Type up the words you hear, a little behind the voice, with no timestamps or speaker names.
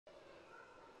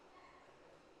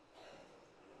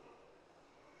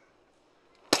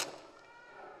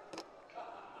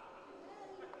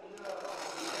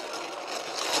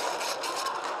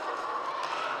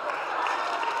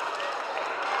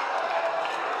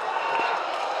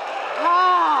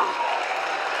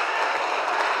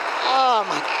Oh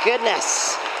my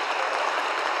goodness.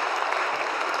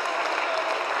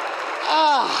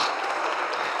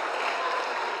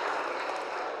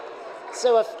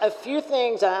 So a few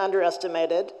things I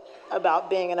underestimated about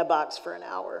being in a box for an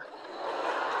hour.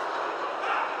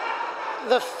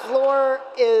 The floor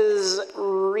is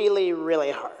really,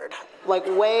 really hard. Like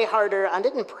way harder. I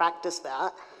didn't practice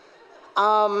that.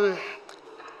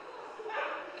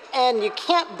 And you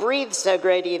can't breathe so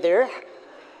great either.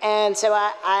 And so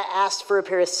I asked for a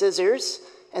pair of scissors.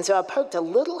 And so I poked a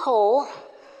little hole.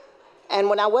 And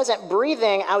when I wasn't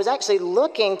breathing, I was actually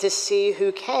looking to see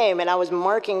who came. And I was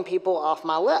marking people off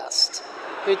my list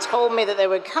who told me that they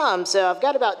would come. So I've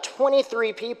got about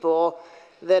 23 people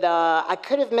that I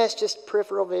could have missed just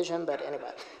peripheral vision, but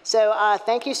anyway. So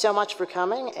thank you so much for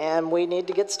coming, and we need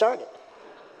to get started.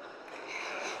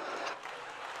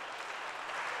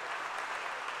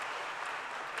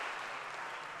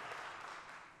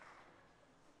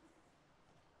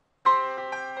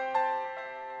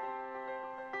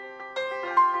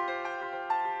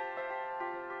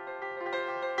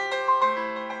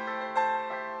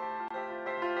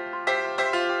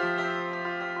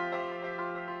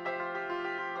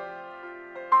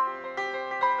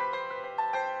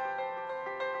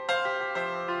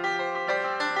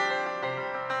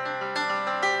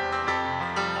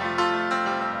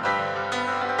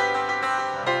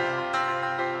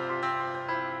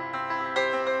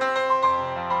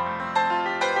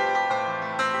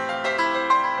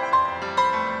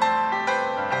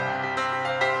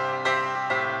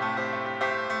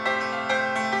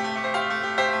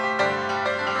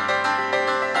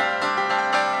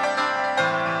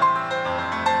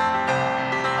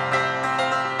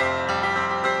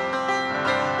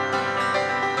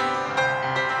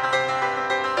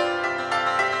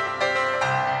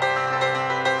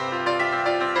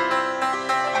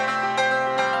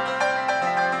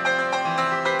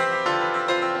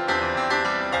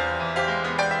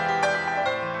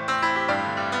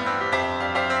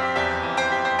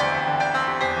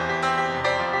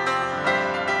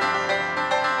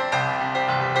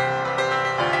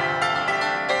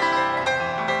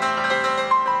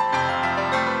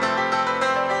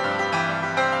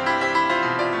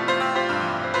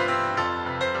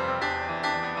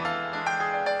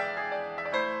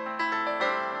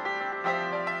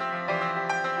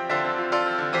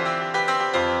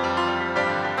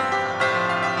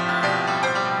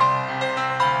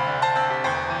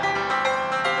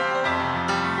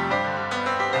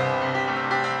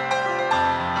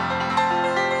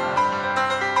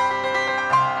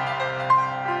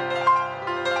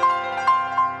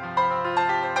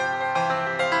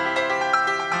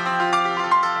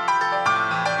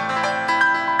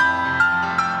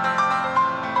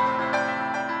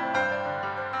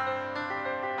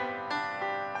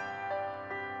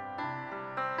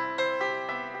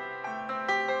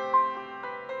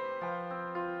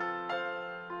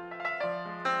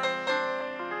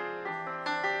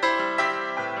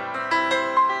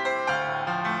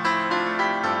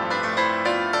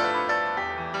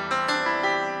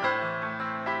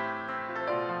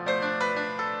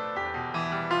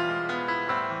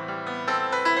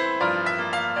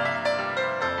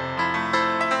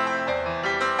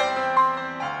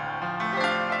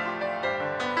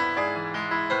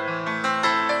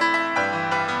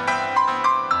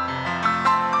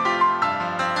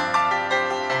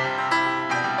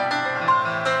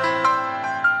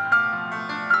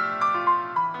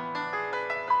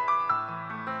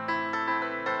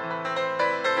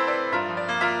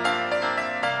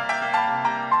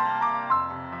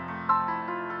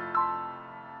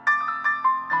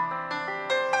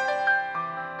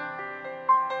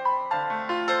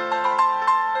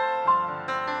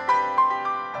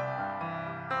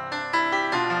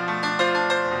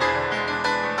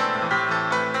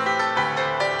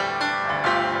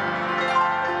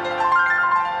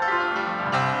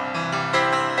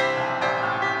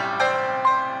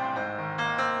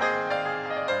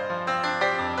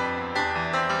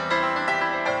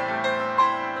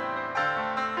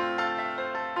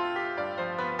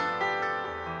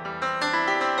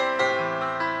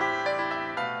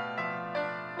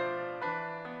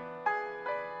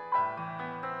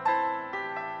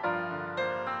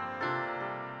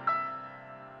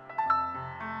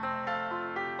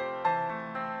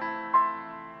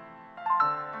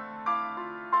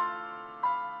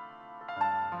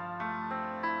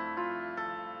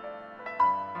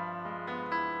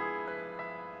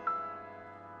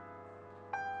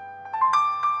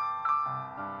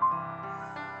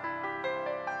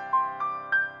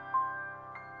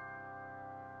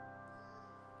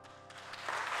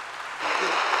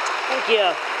 Thank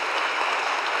you.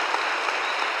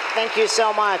 Thank you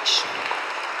so much.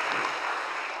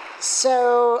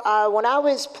 So when I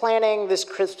was planning this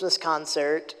Christmas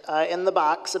concert in the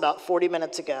box about 40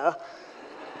 minutes ago,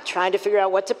 trying to figure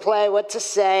out what to play, what to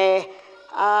say,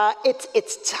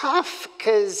 it's tough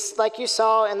because, like you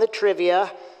saw in the trivia,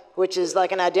 which is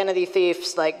like an Identity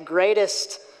Thief's like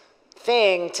greatest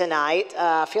thing tonight.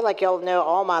 I feel like y'all know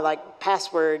all my like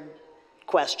password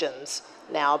questions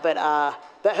now, but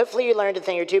hopefully you learned a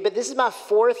thing or two. But this is my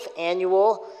 4th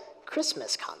annual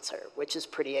Christmas concert, which is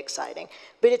pretty exciting.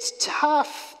 But it's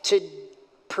tough to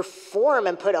perform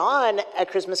and put on a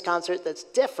Christmas concert that's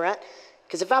different,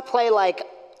 because if I play like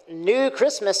new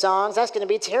Christmas songs, that's going to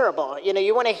be terrible. You know,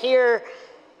 you want to hear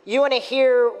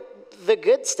the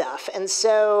good stuff. And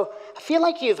so I feel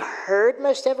like you've heard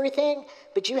most everything,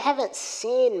 but you haven't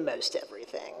seen most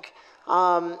everything.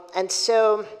 And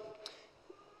so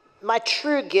my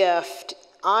true gift,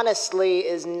 honestly,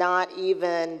 is not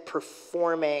even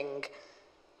performing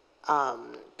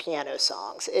piano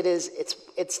songs.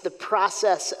 It's the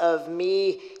process of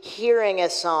me hearing a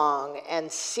song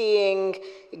and seeing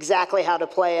exactly how to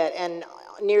play it and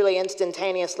nearly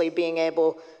instantaneously being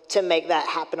able to make that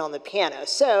happen on the piano.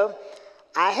 So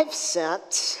I have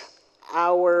sent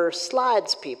our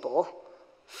slides people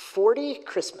 40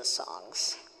 Christmas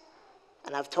songs,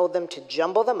 and I've told them to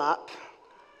jumble them up.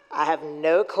 I have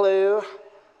no clue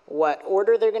what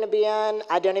order they're going to be in.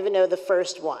 I don't even know the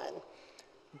first one.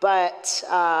 But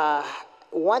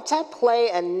once I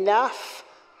play enough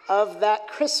of that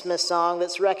Christmas song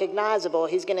that's recognizable,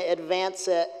 he's going to advance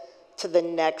it to the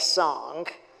next song,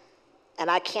 and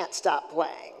I can't stop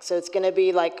playing. So it's going to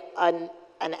be like an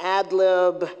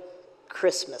ad-lib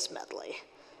Christmas medley.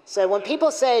 So when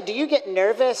people say, do you get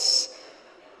nervous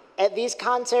at these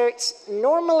concerts?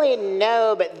 Normally,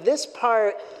 no, but this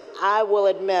part, I will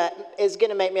admit, is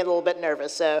going to make me a little bit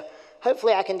nervous. So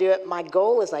hopefully I can do it. My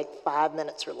goal is like 5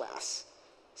 minutes or less.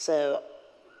 So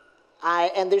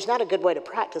and there's not a good way to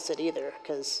practice it either,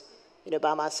 because, you know,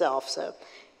 by myself. So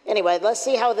anyway, let's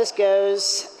see how this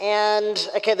goes. And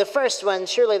okay, the first one,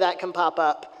 surely that can pop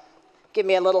up. Give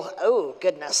me a little, oh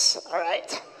goodness, all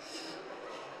right.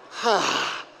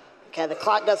 Okay, the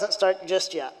clock doesn't start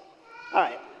just yet. All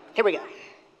right, here we go.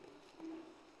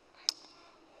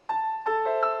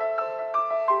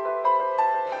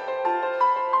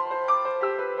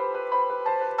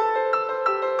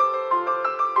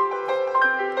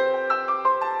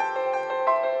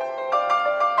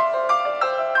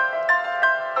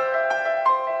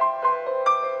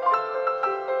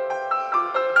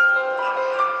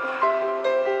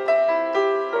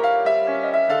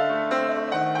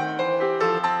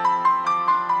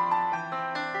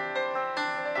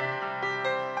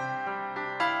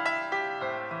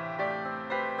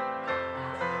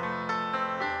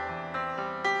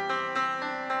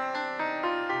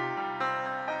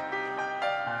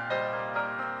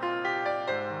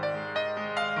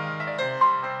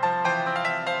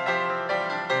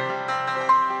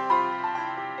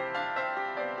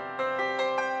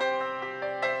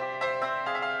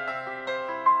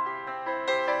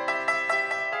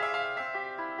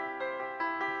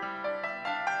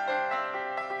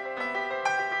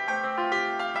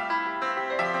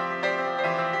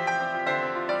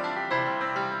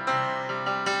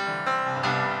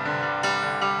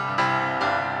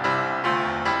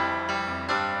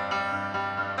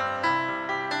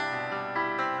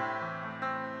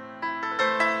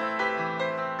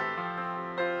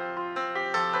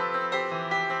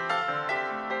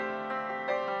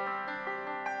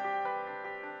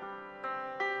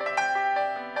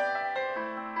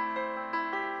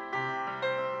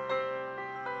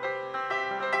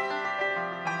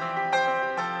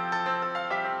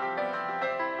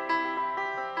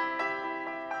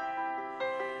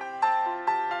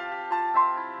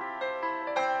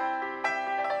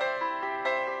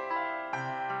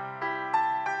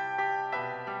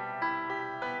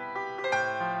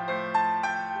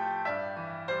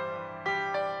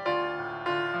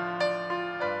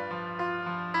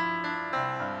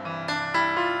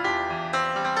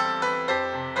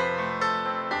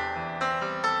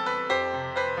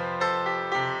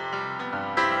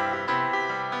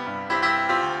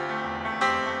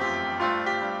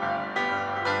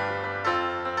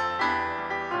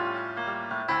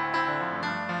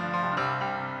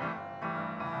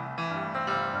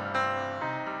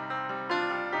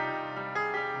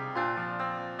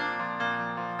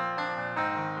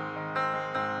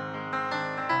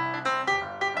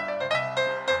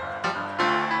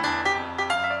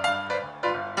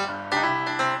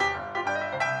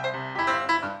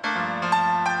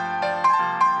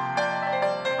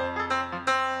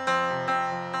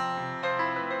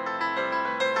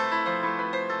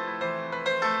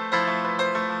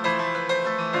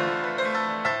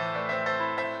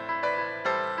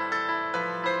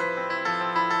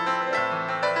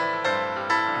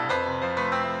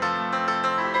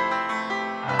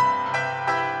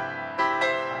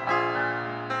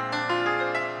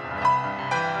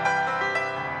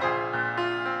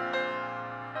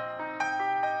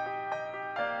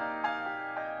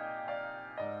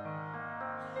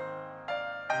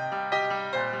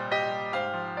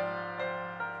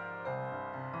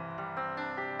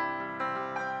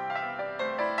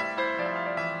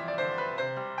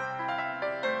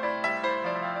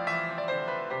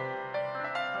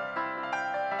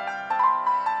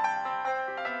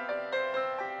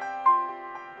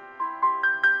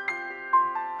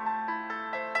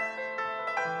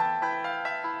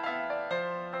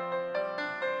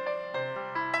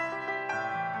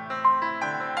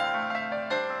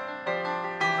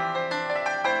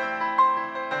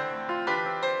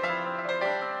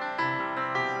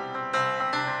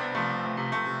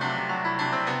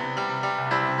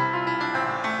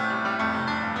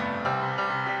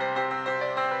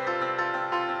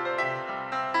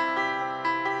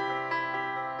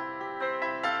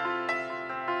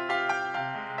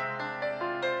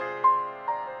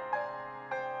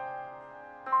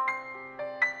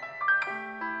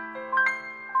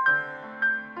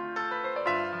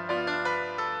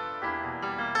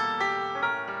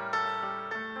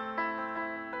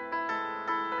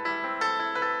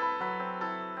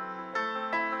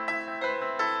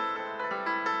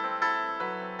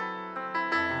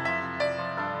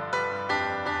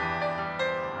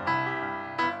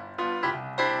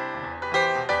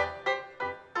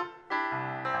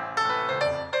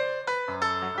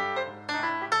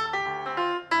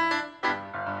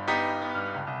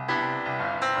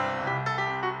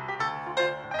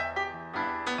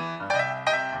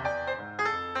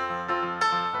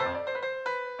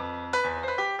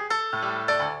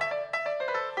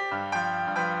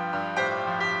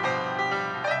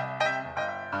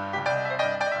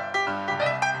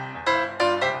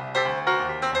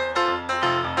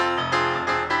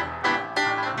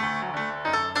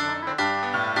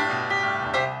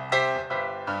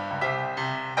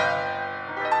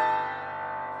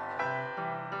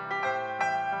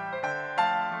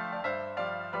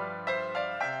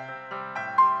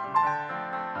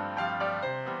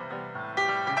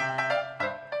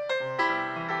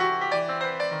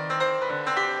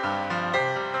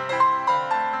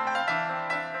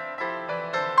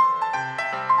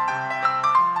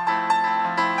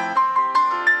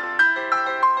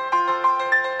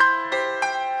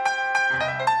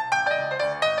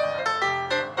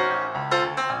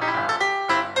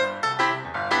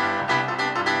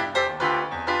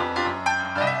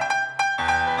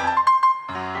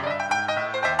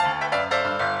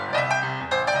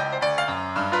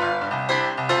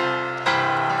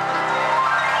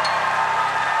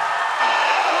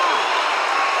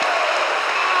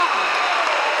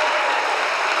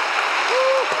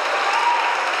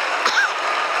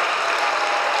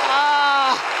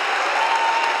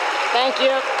 Thank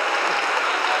you.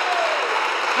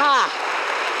 Ha.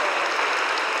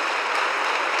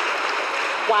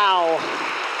 Wow.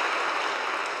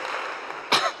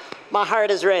 My heart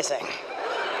is racing.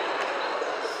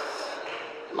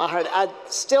 I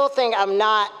still think I'm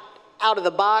not out of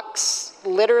the box.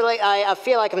 Literally, I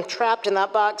feel like I'm trapped in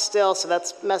that box still, so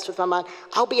that's messed with my mind.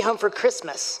 I'll be home for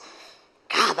Christmas.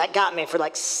 God, that got me for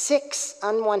like 6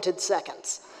 unwanted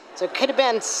seconds. So it could have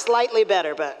been slightly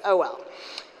better, but oh well.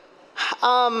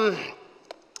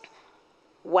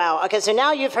 Wow, okay, so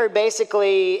now you've heard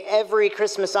basically every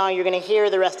Christmas song you're gonna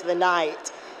hear the rest of the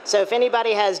night. So if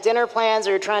anybody has dinner plans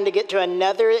or trying to get to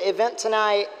another event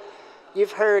tonight,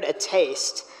 you've heard a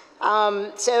taste.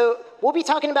 So we'll be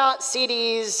talking about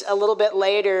CDs a little bit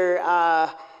later,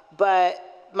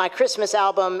 but my Christmas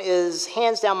album is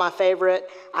hands down my favorite.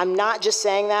 I'm not just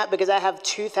saying that because I have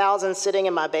 2,000 sitting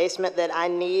in my basement that I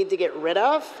need to get rid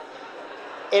of.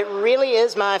 It really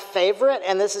is my favorite,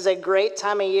 and this is a great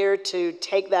time of year to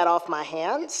take that off my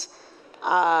hands.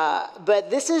 But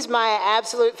this is my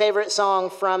absolute favorite song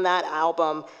from that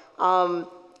album.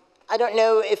 I don't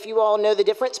know if you all know the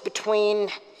difference between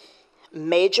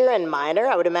major and minor.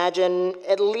 I would imagine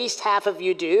at least half of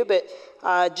you do, but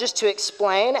just to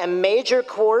explain, a major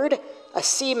chord, a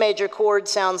C major chord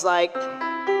sounds like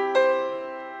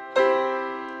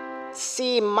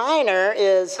C minor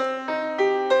is,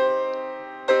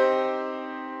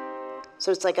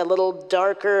 so it's like a little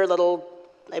darker, little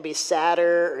maybe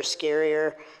sadder or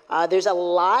scarier. There's a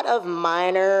lot of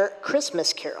minor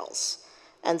Christmas carols.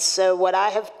 And so what I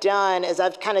have done is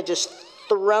I've kind of just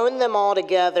thrown them all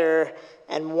together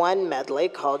in one medley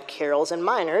called Carols and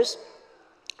Minors.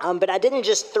 But I didn't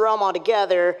just throw them all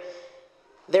together.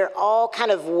 They're all kind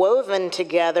of woven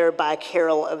together by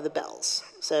Carol of the Bells.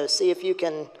 So see if you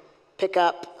can pick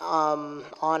up on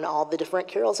all the different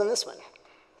carols in this one.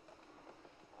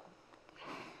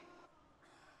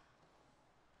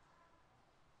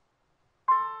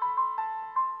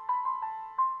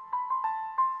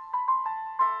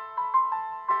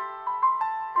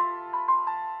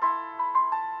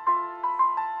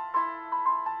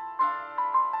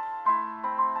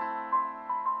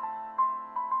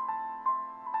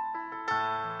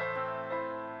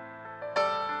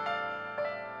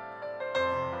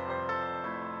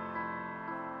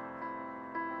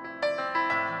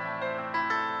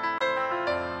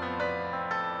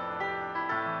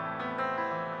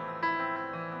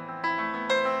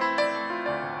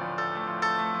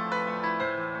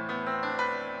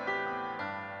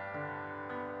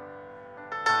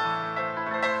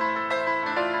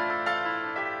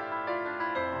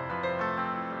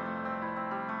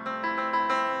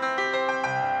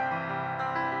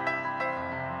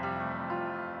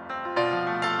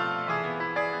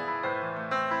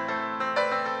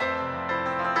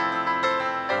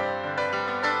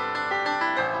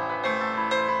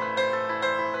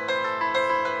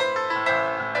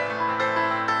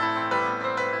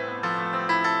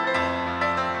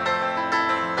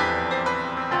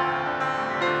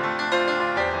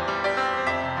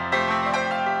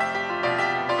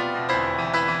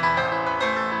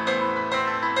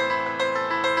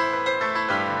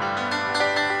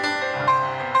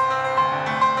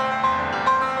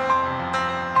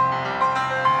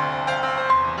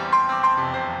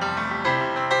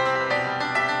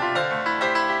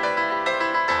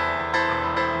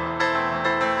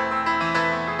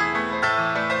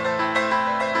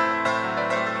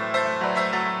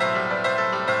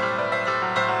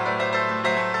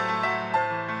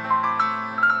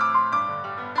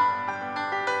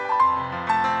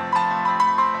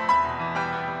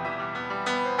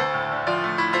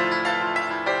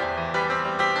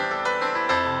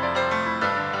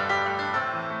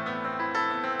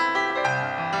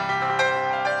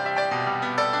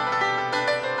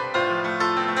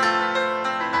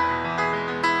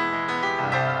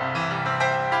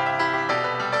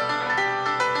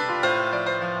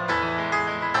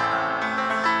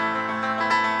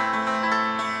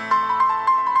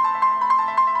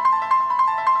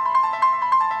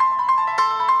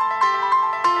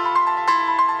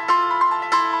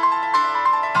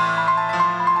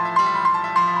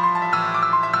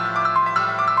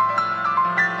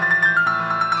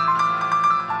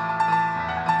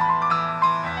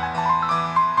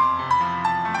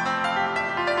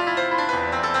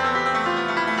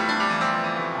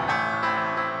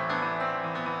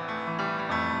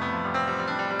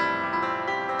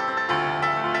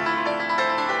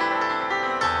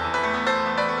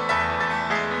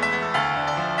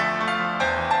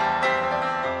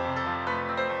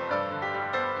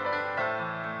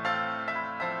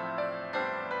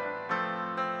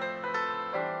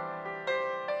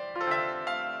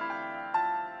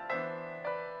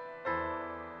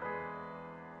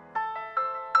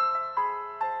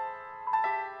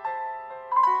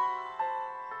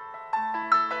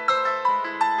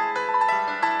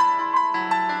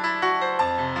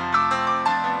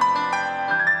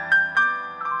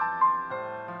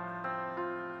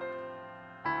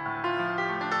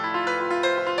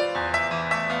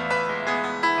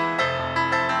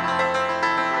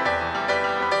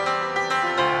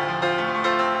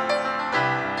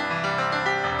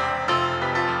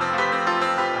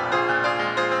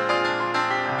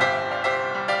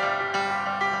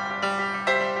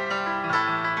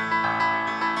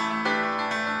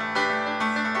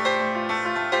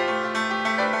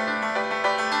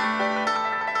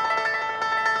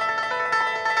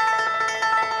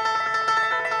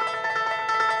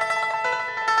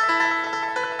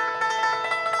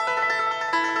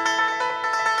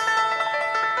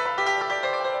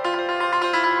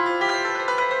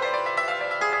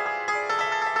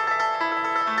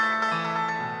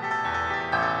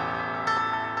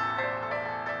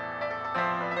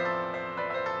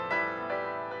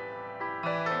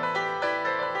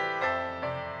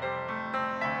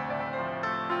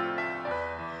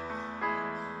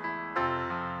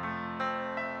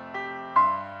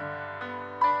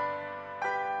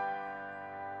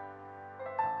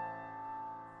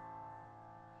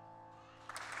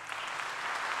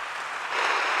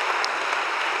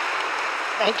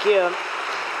 Thank you.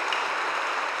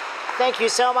 Thank you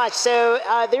so much. So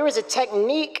there was a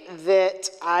technique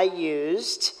that I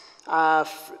used. I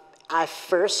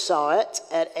first saw it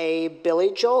at a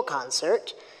Billy Joel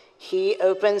concert. He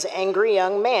opens Angry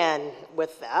Young Man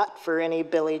with that for any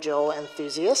Billy Joel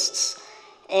enthusiasts.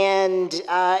 And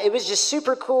it was just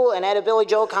super cool. And at a Billy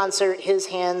Joel concert, his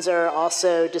hands are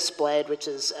also displayed, which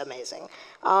is amazing.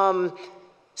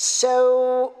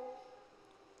 So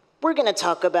we're going to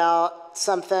talk about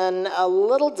something a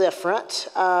little different.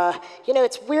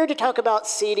 It's weird to talk about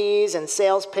CDs and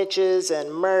sales pitches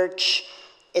and merch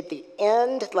at the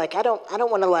end. Like, I don't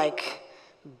want to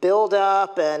build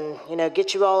up and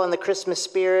get you all in the Christmas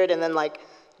spirit and then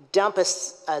dump a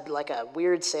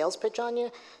weird sales pitch on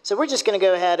you. So we're just going to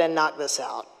go ahead and knock this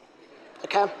out.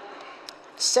 Okay?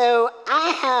 So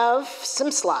I have some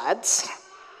slides.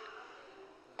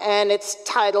 And it's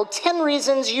titled 10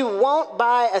 Reasons You Won't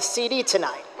Buy a CD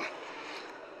Tonight.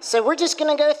 So we're just going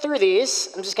to go through these.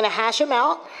 I'm just going to hash them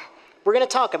out. We're going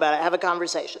to talk about it, have a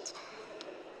conversation.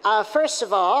 First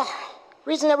of all,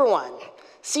 reason number 1,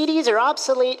 CDs are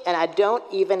obsolete and I don't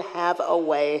even have a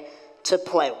way to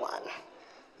play one.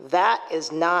 That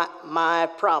is not my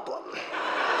problem.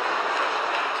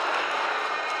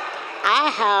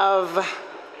 I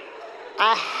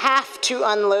have to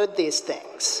unload these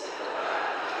things.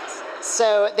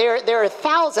 So there are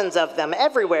thousands of them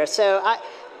everywhere. So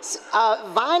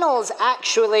vinyls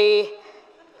actually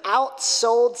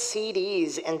outsold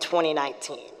CDs in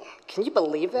 2019. Can you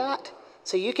believe that?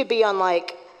 So you could be on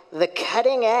the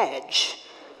cutting edge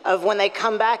of when they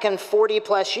come back in 40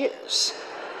 plus years.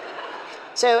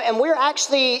 So, and we're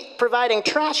actually providing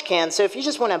trash cans. So if you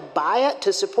just want to buy it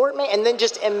to support me and then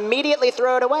just immediately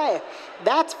throw it away,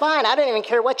 that's fine. I don't even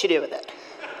care what you do with it.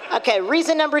 Okay,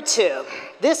 reason number 2.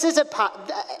 This is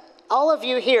all of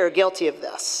you here are guilty of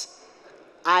this.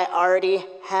 I already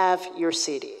have your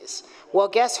CDs. Well,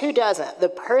 guess who doesn't? The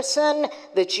person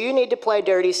that you need to play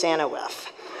Dirty Santa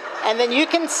with. And then you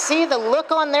can see the look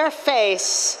on their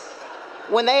face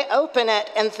when they open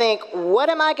it and think, what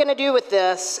am I going to do with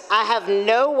this? I have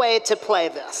no way to play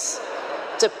this.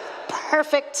 It's a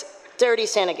perfect Dirty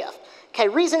Santa gift. Okay,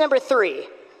 reason number 3.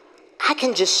 I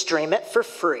can just stream it for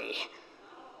free.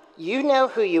 You know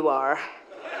who you are.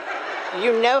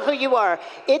 You know who you are.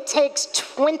 It takes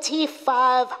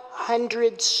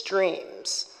 2,500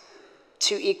 streams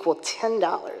to equal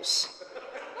 $10,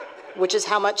 which is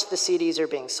how much the CDs are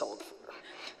being sold for.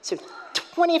 So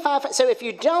so if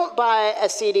you don't buy a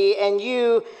CD and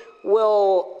you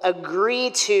will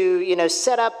agree to,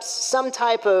 set up some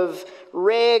type of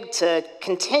rig to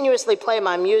continuously play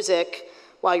my music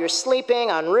while you're sleeping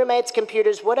on roommates'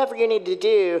 computers, whatever you need to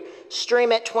do,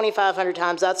 stream it 2,500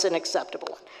 times. That's an acceptable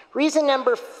one. Reason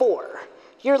number 4,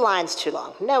 your line's too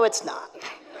long. No, it's not.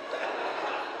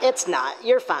 It's not.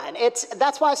 You're fine.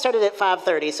 That's why I started at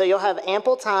 5:30, so you'll have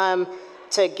ample time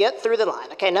to get through the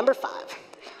line. Okay, number 5.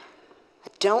 I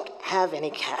don't have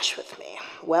any cash with me.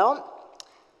 Well,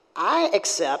 I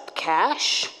accept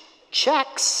cash,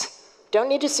 checks, don't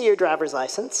need to see your driver's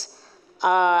license.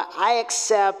 I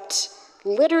accept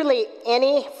literally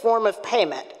any form of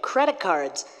payment, credit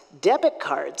cards, debit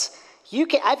cards.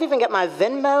 I've even got my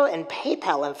Venmo and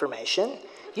PayPal information.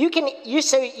 So you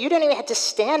don't even have to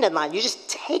stand in line. You just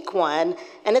take one,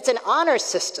 and it's an honor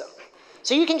system.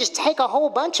 So you can just take a whole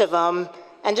bunch of them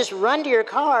and just run to your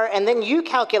car, and then you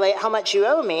calculate how much you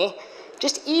owe me.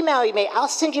 Just email me. I'll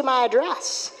send you my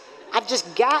address. I've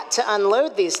just got to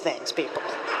unload these things, people.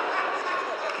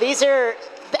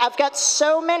 I've got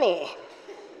so many.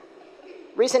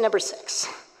 Reason number 6,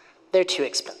 they're too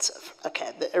expensive.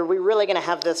 Okay, are we really going to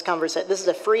have this conversation? This is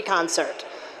a free concert.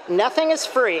 Nothing is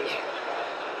free.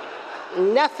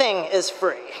 Nothing is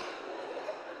free.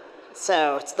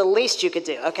 So it's the least you could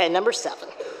do. Okay, number 7.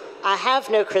 I have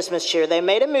no Christmas cheer. They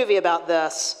made a movie about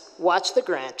this. Watch The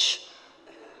Grinch.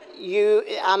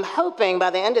 I'm hoping by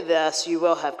the end of this, you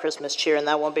will have Christmas cheer, and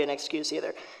that won't be an excuse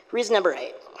either. Reason number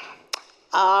 8.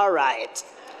 All right.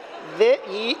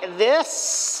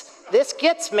 This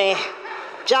gets me.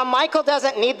 John Michael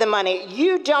doesn't need the money.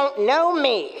 You don't know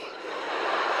me.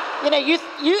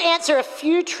 You answer a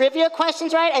few trivia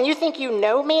questions right, and you think you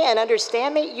know me and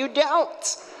understand me. You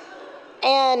don't.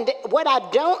 And what I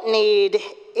don't need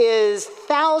is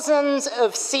thousands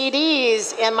of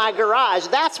CDs in my garage.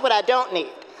 That's what I don't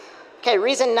need. Okay,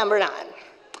 reason number 9.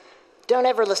 Don't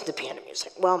ever listen to piano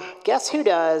music. Well, guess who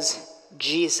does?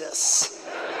 Jesus.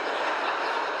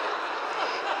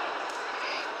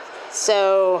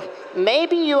 So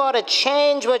maybe you ought to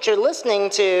change what you're listening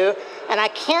to. And I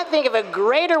can't think of a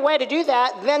greater way to do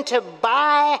that than to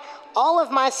buy all of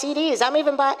my CDs.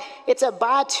 It's a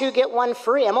buy two, get one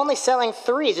free. I'm only selling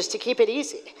 3 just to keep it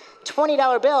easy.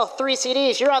 $20 bill, 3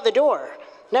 CDs, you're out the door.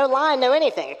 No line, no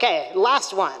anything. Okay,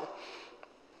 last one.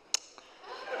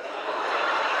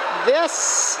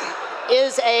 This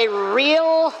is a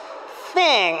real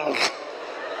thing.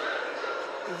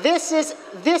 This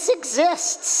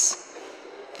exists.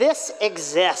 This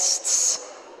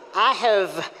exists. I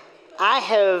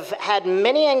have had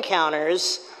many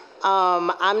encounters.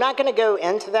 I'm not going to go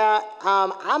into that.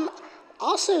 I'm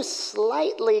also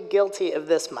slightly guilty of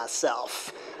this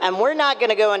myself. And we're not going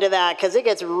to go into that because it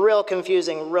gets real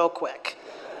confusing real quick.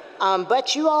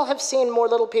 But you all have seen more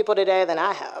little people today than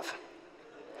I have.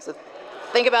 So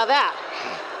think about that.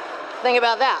 Think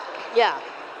about that. Yeah.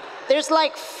 There's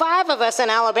like 5 of us in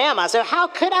Alabama, so how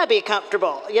could I be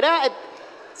comfortable? You know?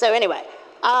 So anyway,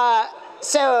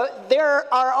 so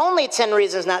there are only 10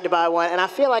 reasons not to buy one, and I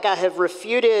feel like I have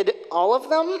refuted all of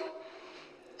them.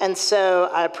 And so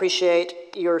I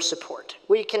appreciate your support.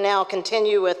 We can now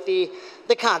continue with the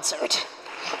concert.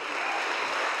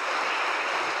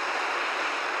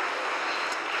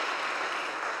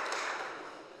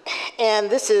 And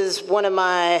this is one of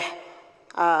my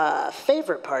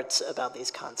favorite parts about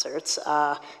these concerts.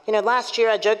 Last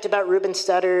year I joked about Ruben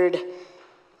stuttered.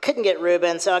 Couldn't get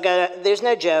Ruben, so there's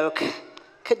no joke.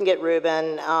 Couldn't get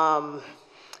Ruben.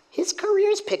 His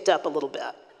career's picked up a little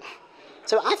bit.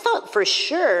 So I thought for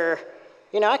sure,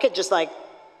 I could just like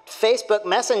Facebook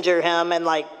Messenger him and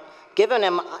like giving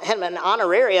him an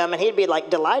honorarium and he'd be like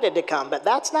delighted to come, but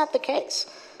that's not the case.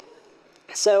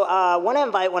 So I want to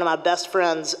invite one of my best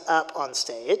friends up on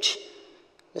stage,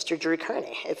 Mr. Drew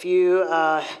Kearney. If you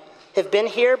have been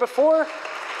here before,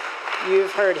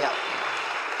 you've heard him.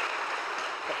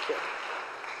 Thank you.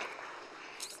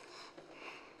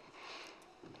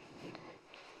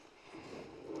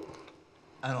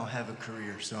 I don't have a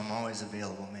career, so I'm always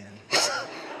available, man.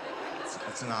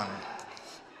 It's an honor.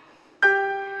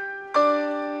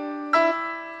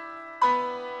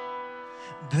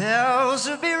 Bells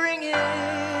will be ringing,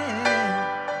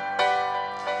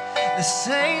 the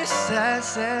same sad,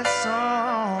 sad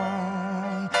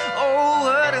song. Oh,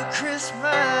 what a Christmas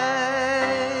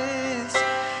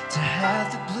to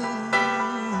have the blues.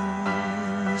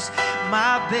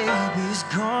 My baby's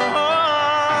gone.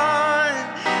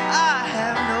 I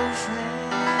have no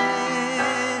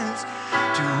friends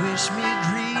to wish me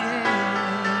greetings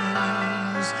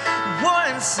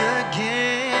once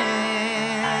again.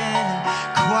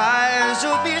 Choirs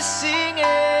will be singing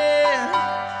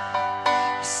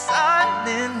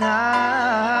Silent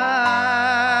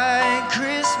Night,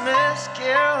 Christmas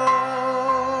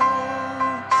carols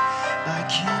by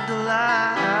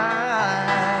candlelight.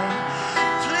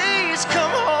 Please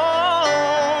come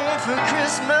home for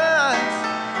Christmas.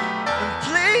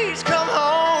 Please come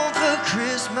home for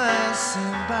Christmas.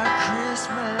 And by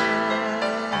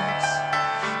Christmas,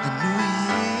 the New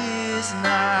Year's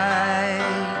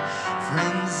night,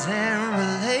 friends and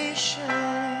relations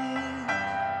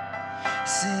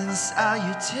send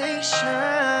salutation.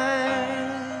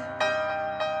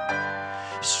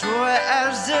 Sure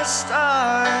as the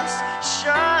stars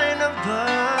shine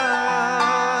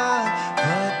above,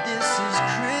 but this is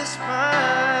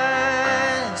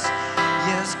Christmas.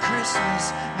 Yes,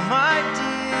 Christmas, my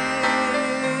dear.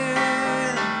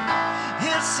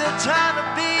 It's a time to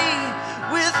be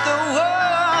with the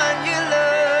one you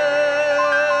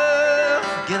love.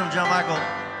 Get him, John Michael.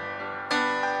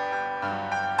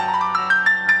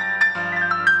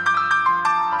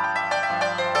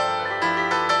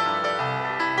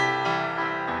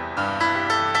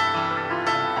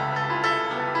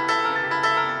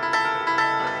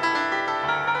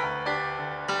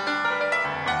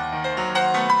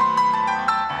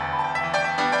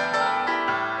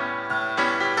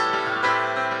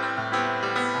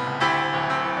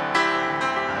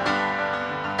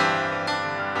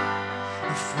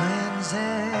 Friends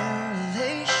and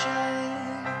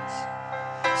relations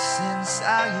send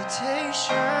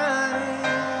salutations.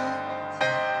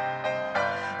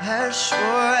 As sure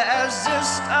as the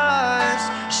stars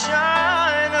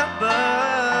shine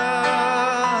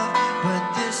above,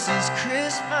 but this is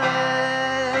Christmas.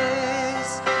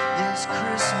 Yes,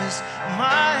 Christmas,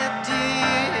 my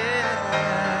dear.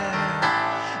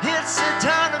 It's a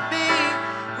time to be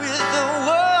with the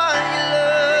one you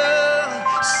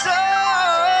love. So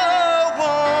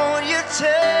won't you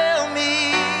tell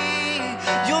me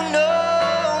you'll no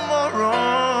more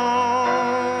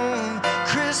roam?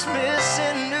 Christmas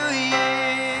and New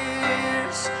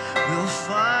Year's will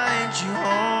find you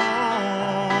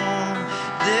home.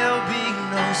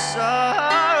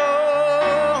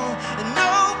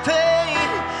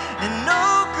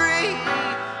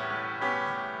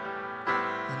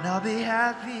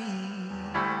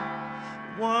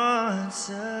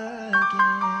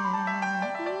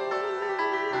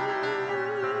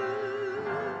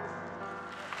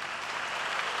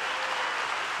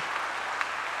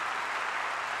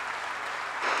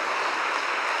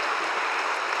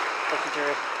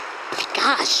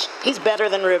 Gosh, he's better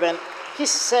than Ruben.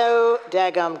 He's so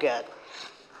daggum good.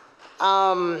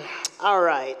 All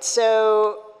right,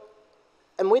 so,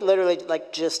 and we literally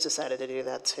just decided to do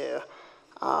that too.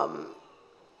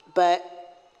 But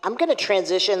I'm gonna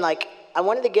transition, I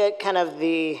wanted to get kind of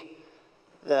the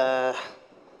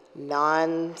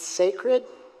non-sacred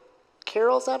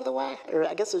carols out of the way, or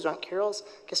I guess those aren't carols,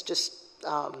 I guess just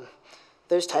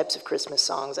those types of Christmas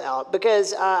songs out,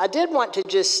 because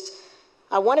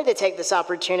I wanted to take this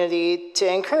opportunity to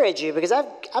encourage you, because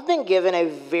I've been given a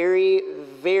very,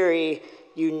 very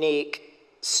unique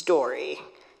story,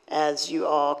 as you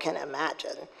all can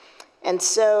imagine. And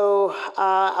so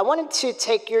I wanted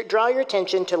to draw your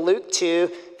attention to Luke 2.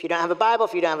 If you don't have a Bible,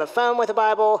 if you don't have a phone with a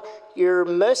Bible, you're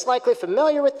most likely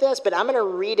familiar with this, but I'm going to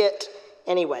read it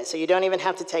anyway, so you don't even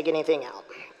have to take anything out.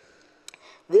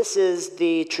 This is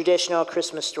the traditional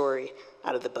Christmas story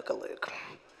out of the book of Luke.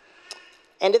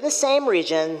 And in the same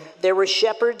region, there were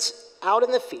shepherds out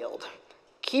in the field,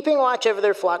 keeping watch over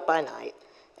their flock by night.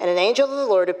 And an angel of the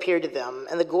Lord appeared to them,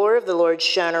 and the glory of the Lord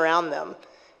shone around them.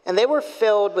 And they were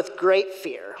filled with great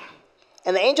fear.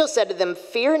 And the angel said to them,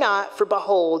 "Fear not, for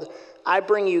behold, I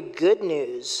bring you good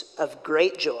news of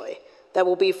great joy that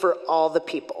will be for all the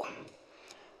people.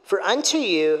 For unto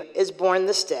you is born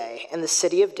this day in the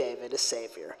city of David a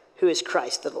Savior, who is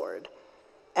Christ the Lord.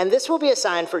 And this will be a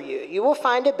sign for you. You will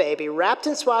find a baby wrapped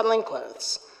in swaddling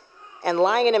clothes and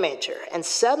lying in a manger." And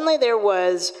suddenly there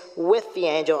was with the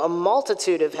angel a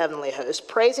multitude of heavenly hosts,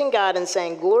 praising God and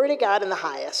saying, "Glory to God in the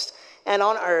highest, and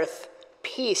on earth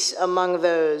peace among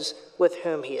those with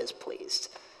whom he is pleased."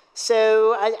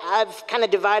 So I've kind of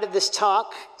divided this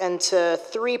talk into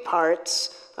 3 parts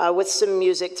with some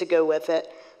music to go with it.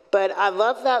 But I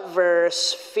love that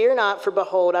verse, "Fear not, for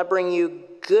behold, I bring you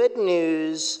good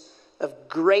news of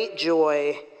great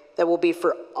joy that will be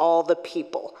for all the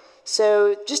people."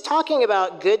 So just talking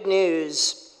about good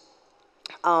news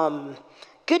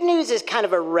is kind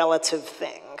of a relative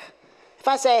thing. If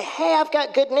I say, "Hey, I've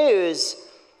got good news,"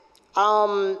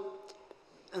 a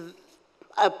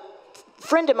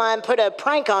friend of mine put a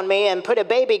prank on me and put a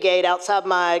baby gate outside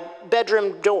my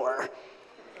bedroom door.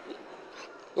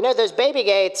 You know, those baby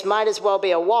gates might as well be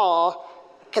a wall,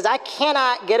 because I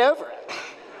cannot get over it.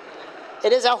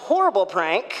 It is a horrible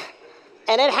prank,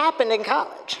 and it happened in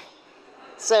college.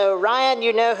 So, Ryan,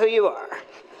 you know who you are.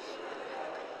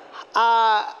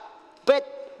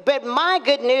 But my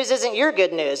good news isn't your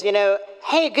good news. You know,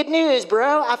 "Hey, good news,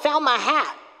 bro, I found my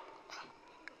hat."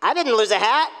 I didn't lose a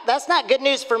hat. That's not good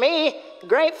news for me.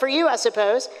 Great for you, I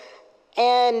suppose.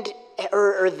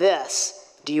 Or this,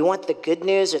 "Do you want the good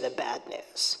news or the bad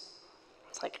news?"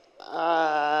 It's like,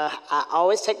 I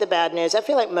always take the bad news. I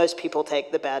feel like most people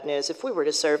take the bad news. If we were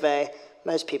to survey,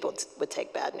 most people would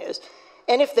take bad news.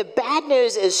 And if the bad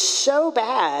news is so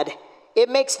bad, it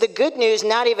makes the good news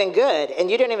not even good,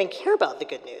 and you don't even care about the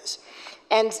good news.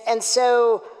 And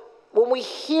so when we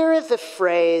hear the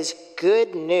phrase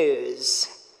good news,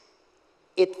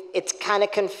 it's kind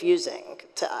of confusing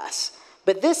to us.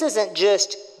 But this isn't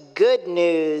just good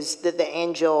news that the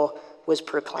angel was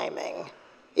proclaiming.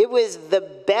 It was the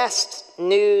best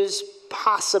news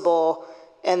possible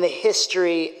in the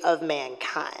history of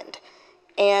mankind.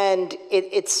 And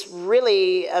it's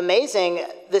really amazing.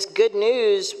 This good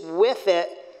news, with it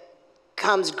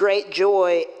comes great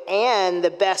joy, and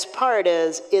the best part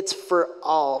is it's for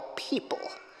all people.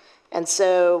 And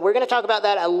so we're going to talk about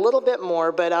that a little bit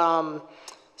more, but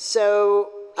so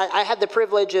I had the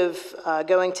privilege of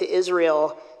going to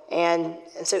Israel, and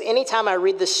so anytime I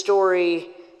read the story,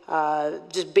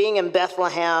 just being in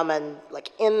Bethlehem and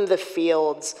in the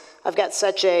fields, I've got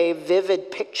such a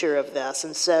vivid picture of this.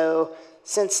 And so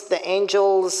since the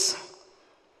angels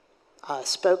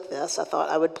spoke this, I thought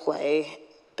I would play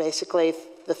basically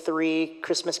the 3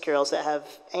 Christmas carols that have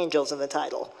angels in the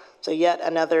title. So yet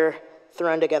another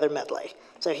thrown together medley.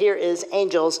 So here is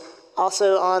Angels,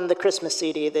 also on the Christmas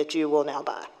CD that you will now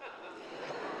buy.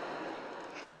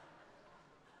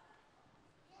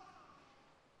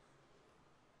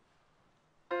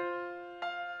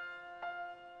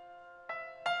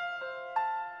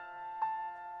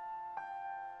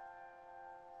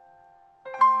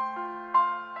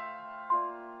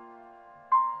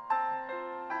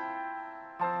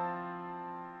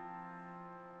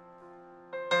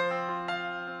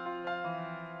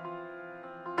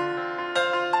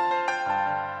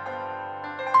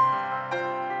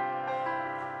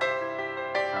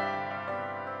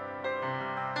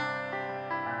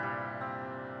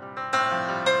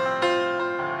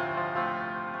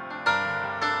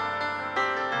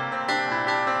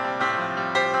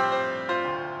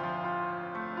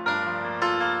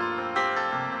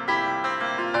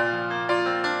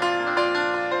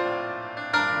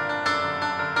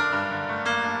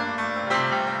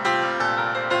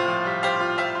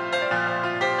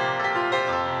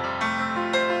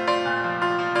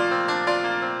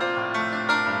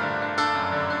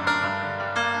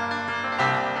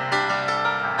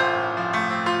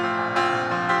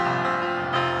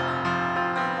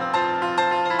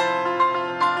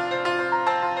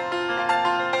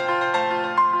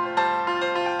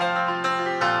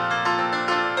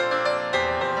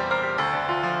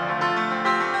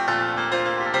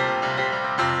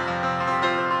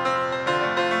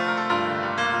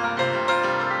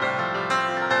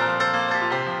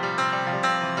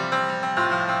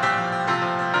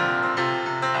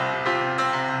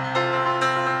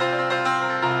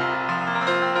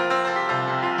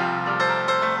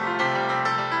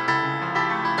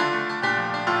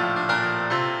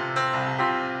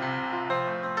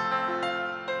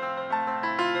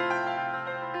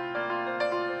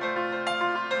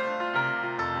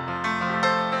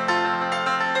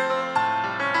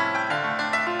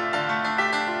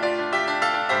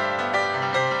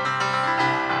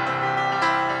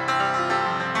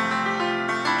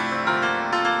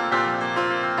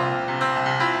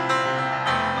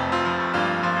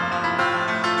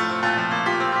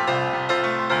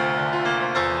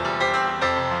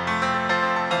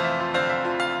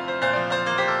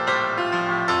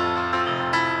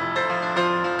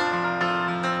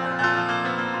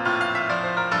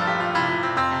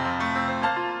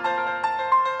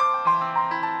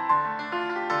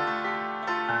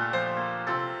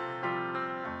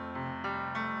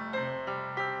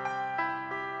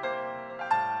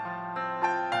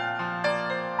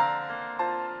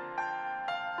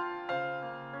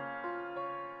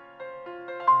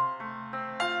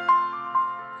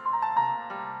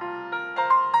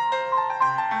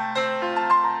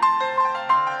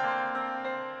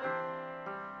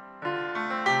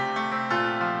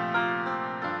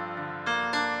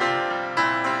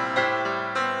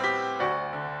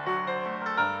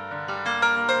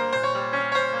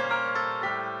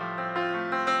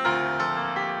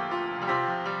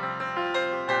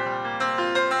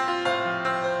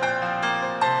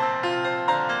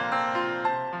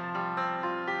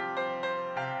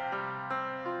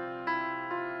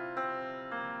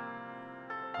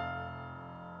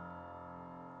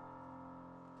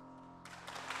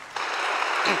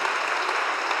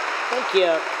 Thank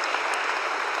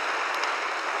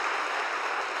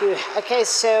you. Okay,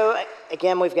 so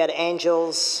again, we've got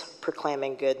angels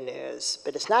proclaiming good news.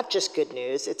 But it's not just good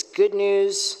news, it's good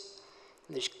news.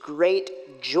 There's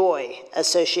great joy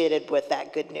associated with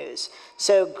that good news.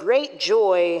 So great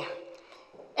joy,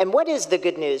 and what is the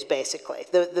good news, basically?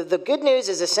 The good news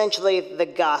is essentially the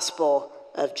gospel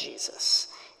of Jesus.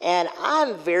 And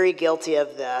I'm very guilty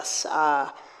of this.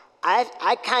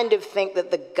 I kind of think that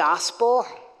the gospel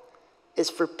is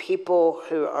for people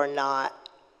who are not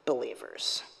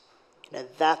believers.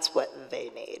 That's what they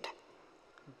need.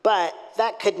 But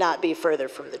that could not be further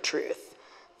from the truth.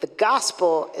 The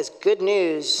gospel is good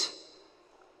news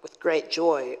with great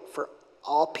joy for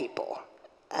all people,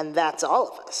 and that's all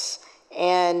of us.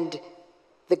 And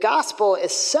the gospel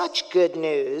is such good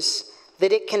news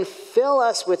that it can fill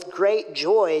us with great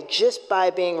joy just by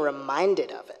being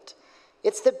reminded of it.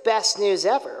 It's the best news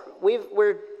ever.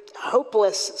 We're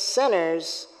hopeless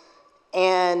sinners,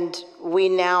 and we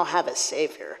now have a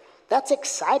Savior. That's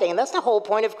exciting, and that's the whole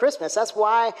point of Christmas. That's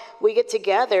why we get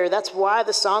together. That's why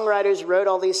the songwriters wrote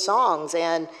all these songs,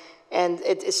 and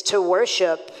it's to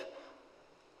worship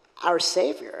our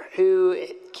Savior who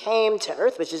came to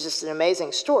earth, which is just an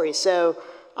amazing story. So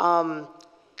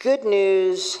good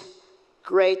news,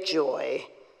 great joy.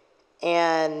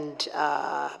 And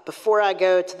before I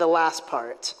go to the last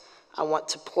part, I want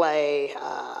to play,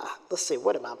 let's see,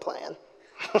 what am I playing?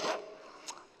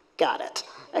 Got it.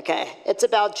 Okay, it's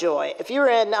about joy. If you were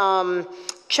in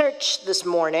church this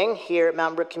morning here at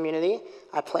Mountain Brook Community,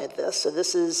 I played this. So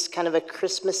this is kind of a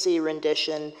Christmassy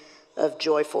rendition of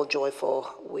Joyful, Joyful,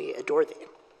 We Adore Thee.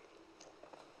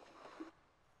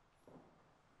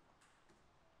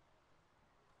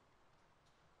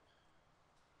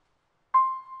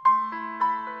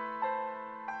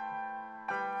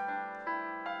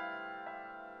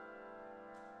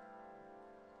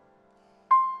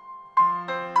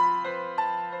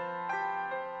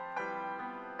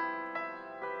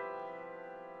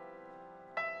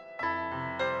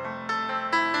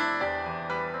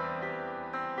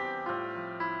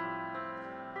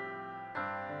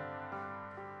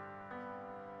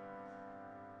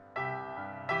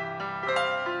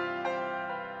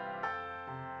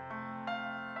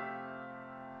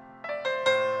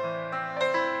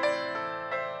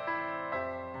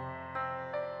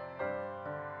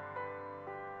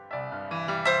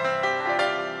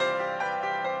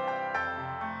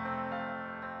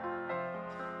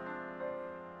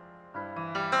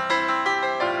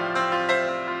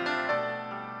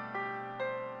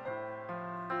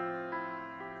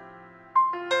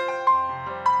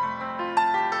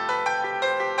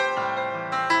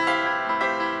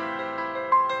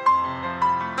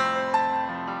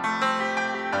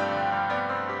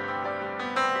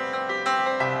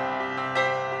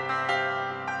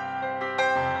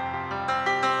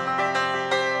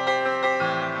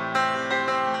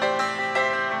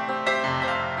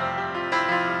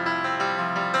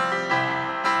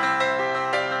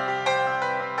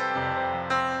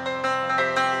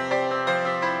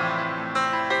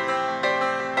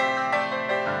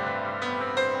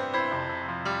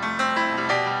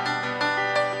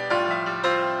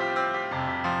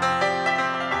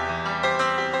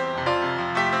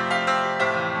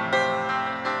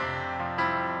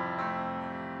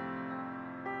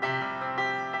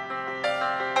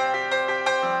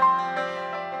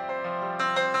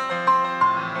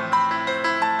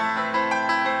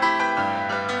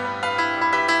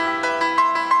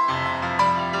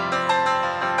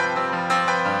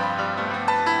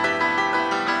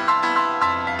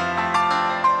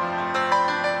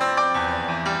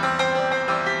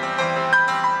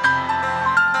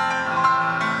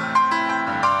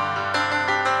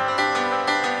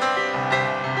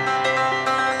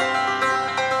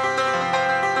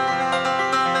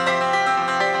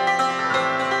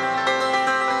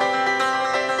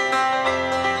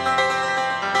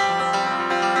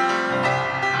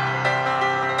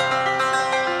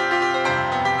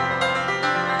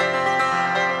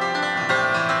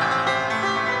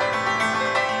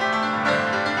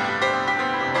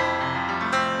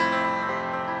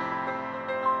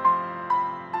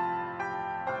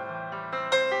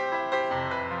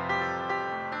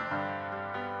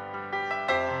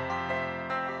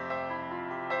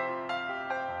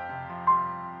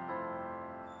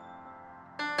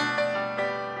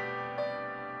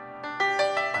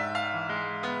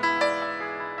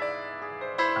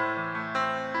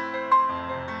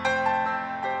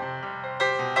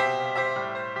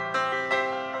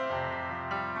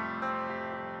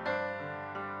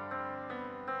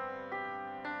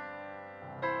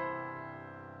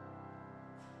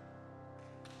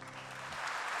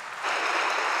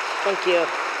 Thank you.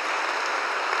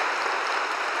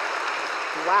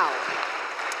 Wow.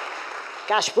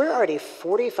 Gosh, we're already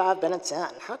 45 minutes in.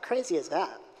 How crazy is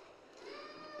that?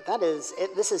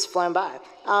 This has flown by.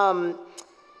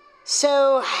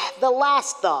 So the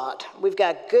last thought, we've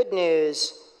got good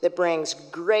news that brings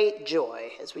great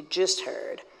joy, as we just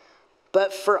heard,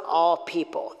 but for all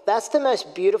people. That's the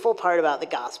most beautiful part about the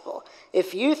gospel.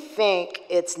 If you think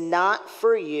it's not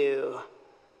for you,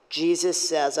 Jesus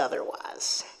says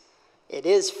otherwise. It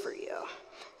is for you.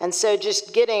 And so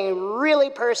just getting really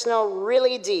personal,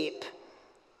 really deep,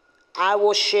 I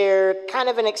will share kind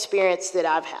of an experience that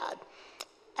I've had.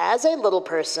 As a little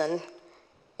person,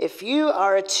 if you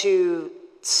are to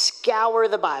scour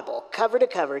the Bible, cover to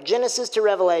cover, Genesis to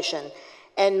Revelation,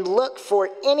 and look for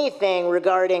anything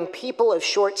regarding people of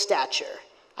short stature,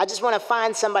 I just want to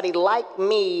find somebody like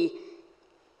me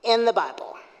in the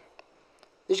Bible.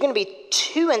 There's going to be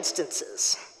two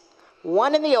instances,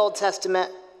 one in the Old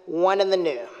Testament, one in the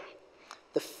New.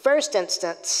 The first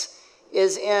instance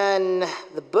is in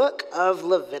the book of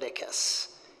Leviticus,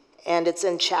 and it's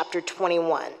in chapter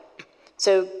 21.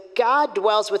 So God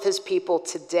dwells with his people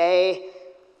today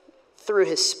through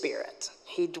his Spirit.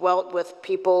 He dwelt with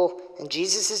people in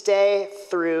Jesus' day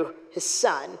through his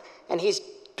Son, and he's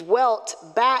dwelt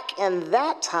back in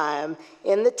that time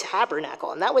in the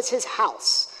tabernacle, and that was his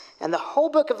house. And the whole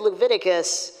book of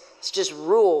Leviticus is just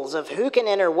rules of who can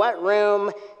enter what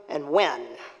room and when.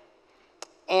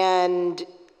 And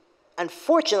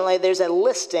unfortunately, there's a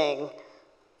listing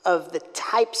of the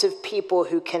types of people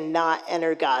who cannot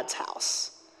enter God's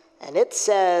house. And it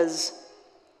says,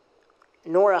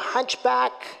 nor a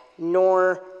hunchback,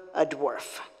 nor a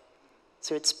dwarf.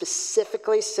 So it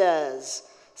specifically says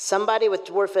somebody with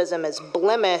dwarfism is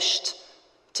blemished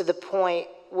to the point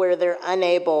where they're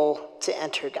unable to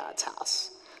enter God's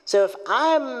house. So if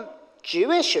I'm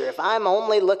Jewish, or if I'm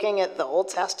only looking at the Old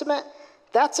Testament,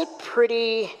 that's a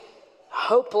pretty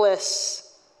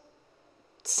hopeless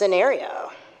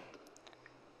scenario.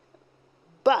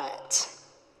 But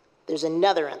there's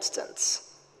another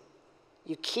instance.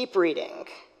 You keep reading,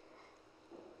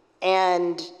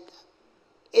 and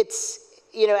it's,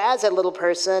 as a little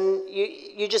person,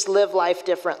 you just live life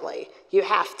differently. You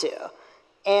have to.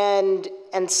 And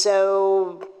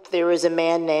so there was a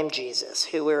man named Jesus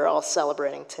who we're all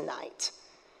celebrating tonight.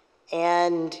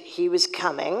 And he was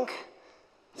coming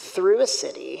through a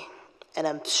city, and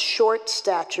a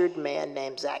short-statured man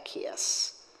named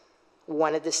Zacchaeus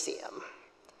wanted to see him.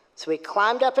 So he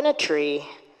climbed up in a tree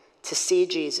to see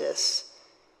Jesus.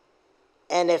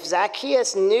 And if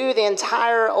Zacchaeus knew the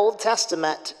entire Old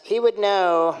Testament, he would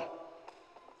know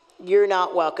you're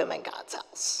not welcome in God's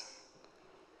house.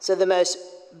 So the most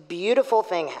beautiful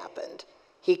thing happened.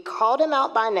 He called him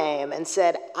out by name and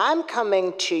said, I'm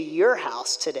coming to your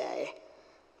house today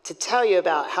to tell you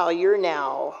about how you're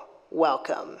now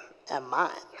welcome and mine.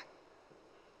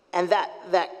 And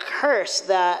that curse,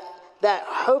 that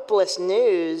hopeless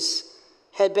news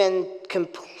had been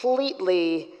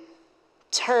completely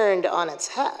turned on its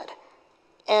head.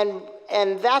 And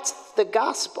that's the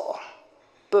gospel.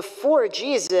 Before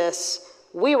Jesus,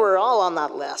 we were all on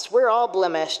that list. We're all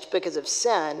blemished because of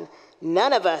sin.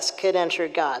 None of us could enter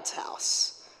God's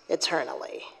house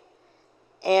eternally.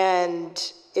 And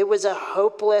it was a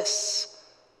hopeless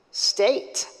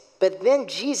state. But then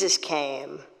Jesus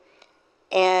came,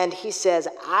 and he says,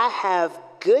 I have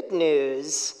good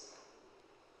news,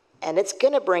 and it's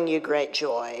going to bring you great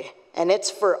joy, and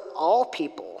it's for all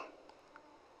people.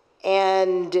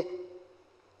 And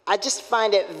I just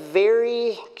find it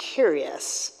very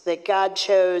curious that God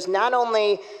chose not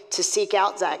only to seek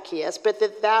out Zacchaeus, but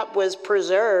that was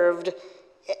preserved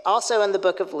also in the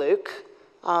book of Luke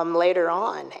later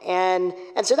on. And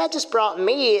so that just brought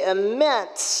me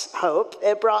immense hope.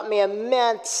 It brought me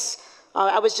immense,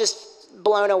 I was just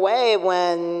blown away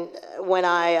when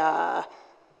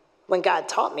God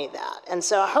taught me that. And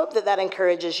so I hope that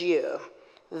encourages you,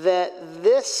 that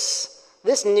this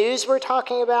news we're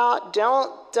talking about,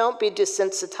 don't be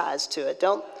desensitized to it.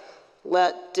 Don't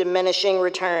let diminishing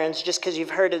returns, just because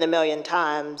you've heard it a million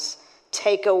times,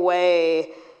 take away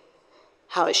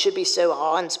how it should be so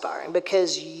awe-inspiring,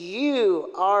 because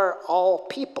you are all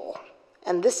people,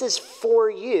 and this is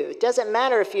for you. It doesn't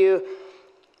matter if you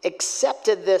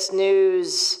accepted this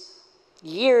news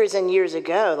years and years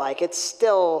ago, it's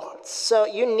still, so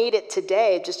you need it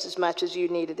today just as much as you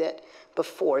needed it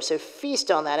before. So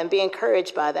feast on that and be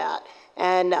encouraged by that.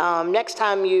 And next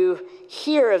time you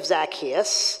hear of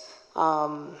Zacchaeus,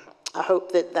 I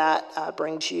hope that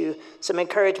brings you some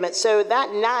encouragement. So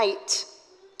that night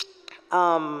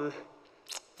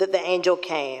that the angel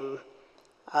came,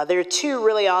 There are two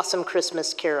really awesome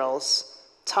Christmas carols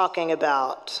talking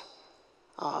about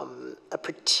a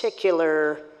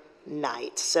particular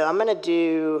night. So I'm going to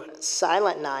do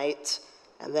Silent Night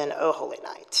and then O Holy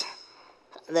Night.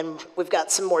 And then we've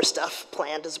got some more stuff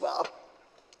planned as well.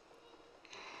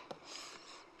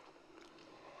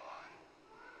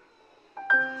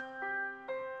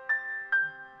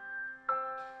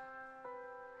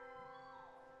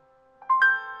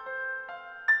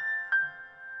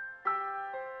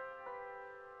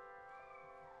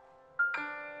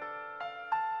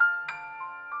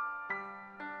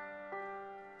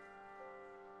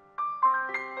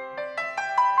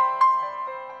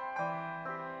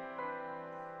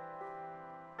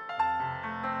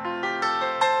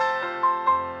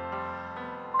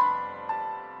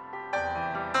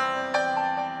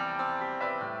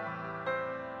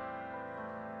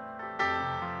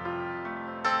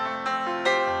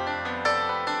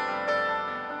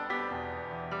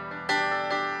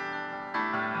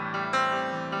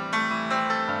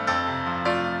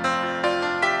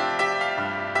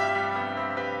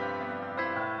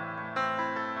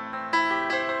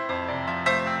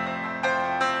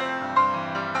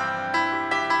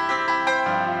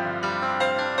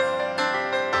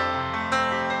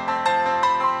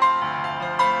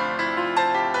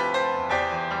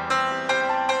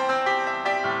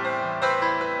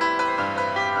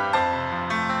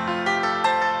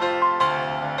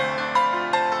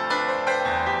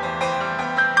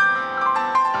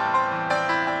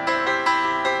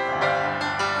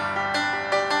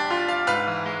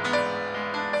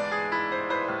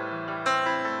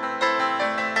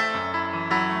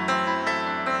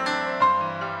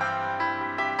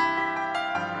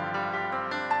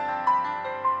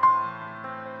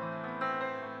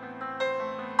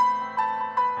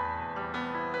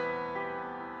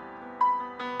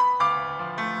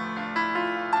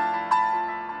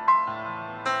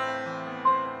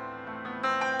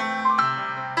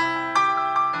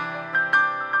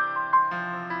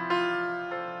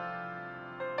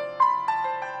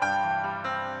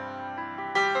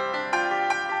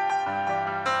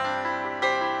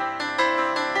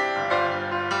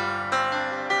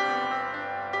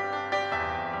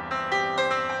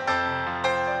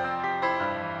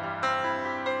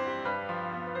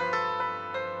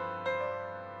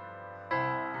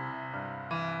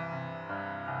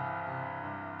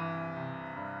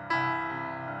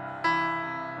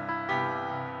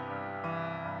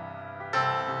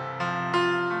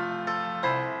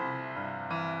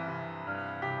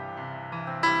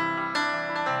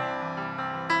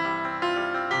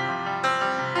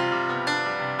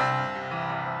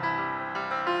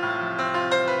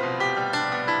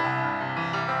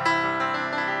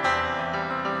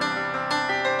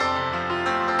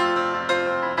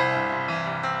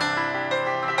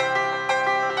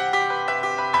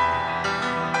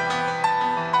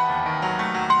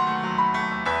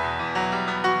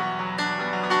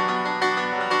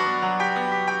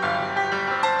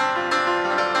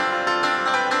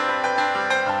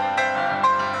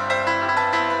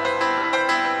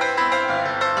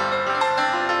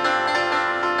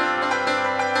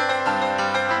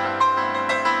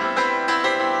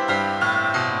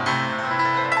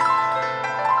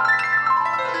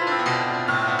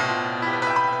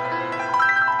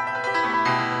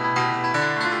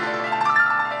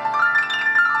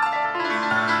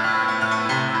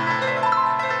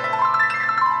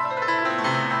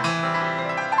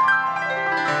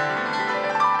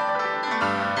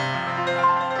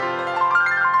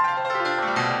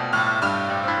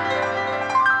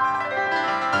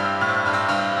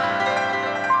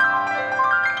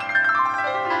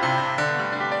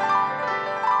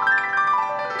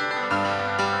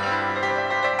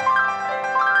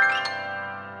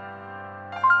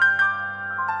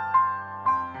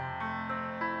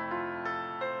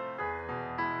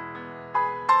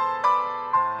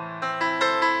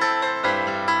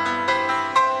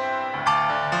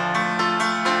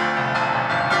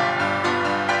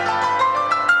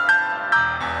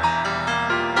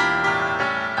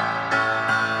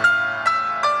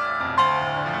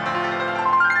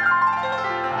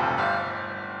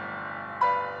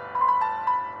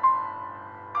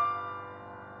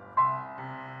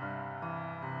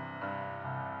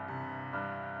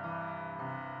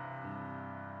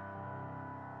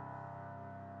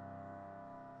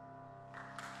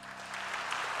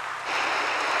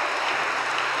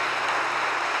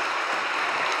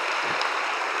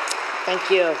 Thank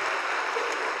you.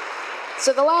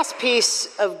 So the last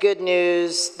piece of good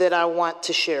news that I want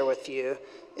to share with you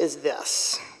is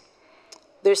this.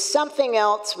 There's something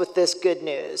else with this good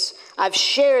news. I've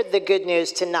shared the good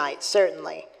news tonight,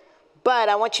 certainly, But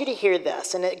I want you to hear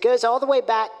this, and it goes all the way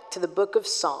back to the book of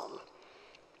Psalm.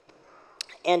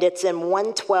 And it's in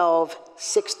 112,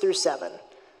 6 through 7.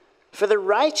 For the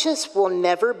righteous will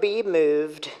never be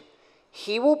moved.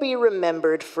 He will be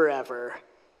remembered forever.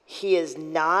 He is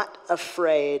not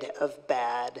afraid of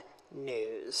bad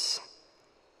news.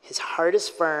 His heart is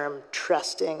firm,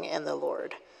 trusting in the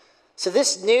Lord. So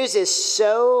this news is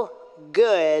so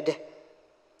good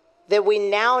that we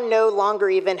now no longer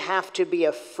even have to be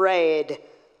afraid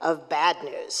of bad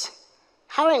news.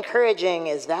 How encouraging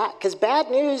is that? Because bad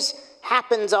news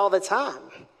happens all the time.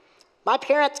 My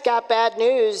parents got bad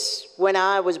news when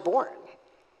I was born.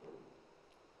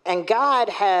 And God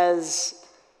has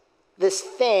this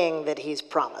thing that he's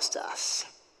promised us,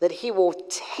 that he will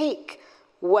take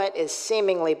what is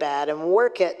seemingly bad and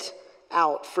work it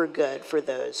out for good for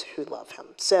those who love him.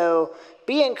 So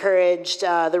be encouraged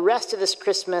the rest of this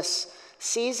Christmas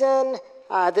season,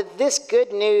 that this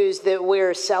good news that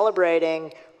we're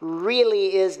celebrating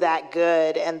really is that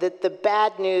good, and that the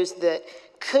bad news that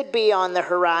could be on the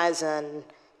horizon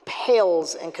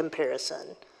pales in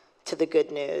comparison to the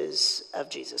good news of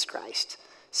Jesus Christ.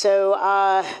 So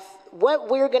what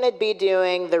we're going to be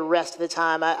doing the rest of the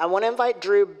time, I want to invite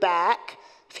Drew back.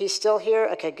 If he's still here,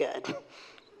 okay, good.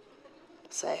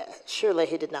 Surely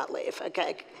he did not leave.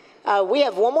 Okay. We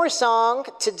have one more song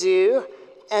to do,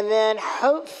 and then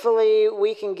hopefully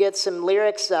we can get some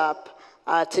lyrics up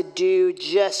to do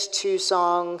just 2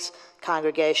 songs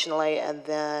congregationally, and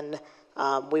then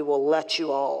we will let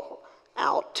you all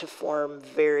out to form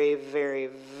very, very,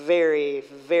 very,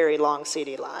 very long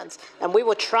CD lines. And we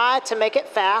will try to make it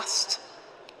fast,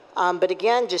 but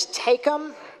again, just take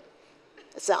them.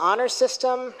 It's an honor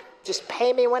system. Just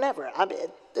pay me whenever.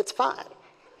 It's fine.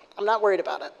 I'm not worried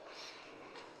about it.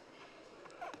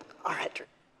 All right, Drew.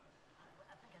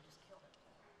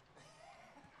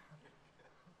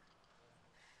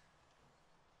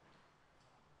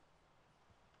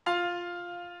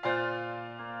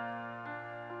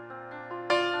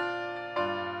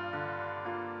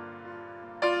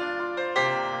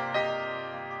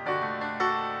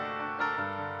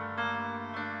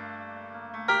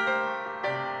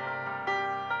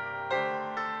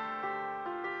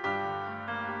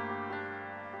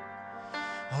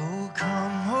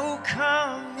 Oh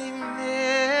come, Emmanuel,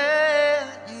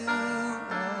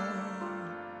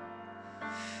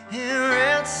 in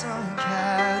ransom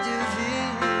captive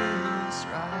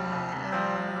Israel,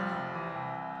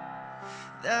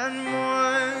 that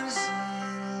mourns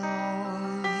in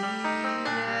lowly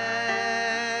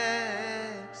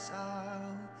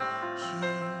exile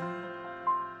here,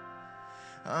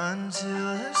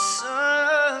 until the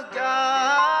Son of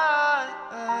God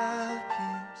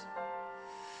appears.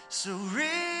 So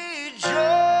rejoice,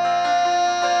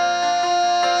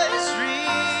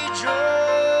 rejoice,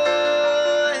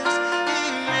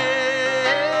 Emmanuel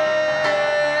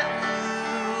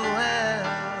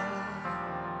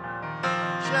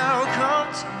shall come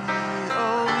to thee, O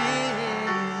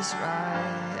Israel.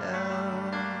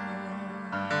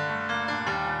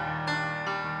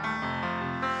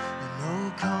 And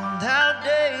O come thou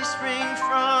day spring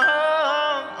from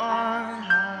on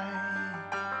high,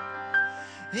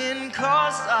 and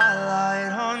cause thy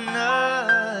light on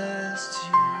us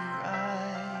to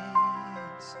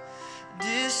rise.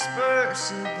 Disperse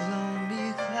the gloomy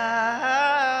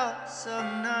clouds of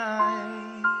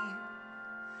night,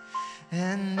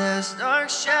 and as dark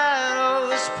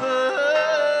shadows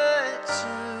put to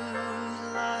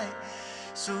light.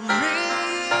 So rejoice,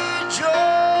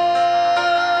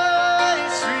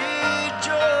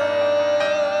 rejoice,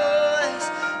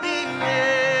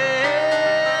 Emmanuel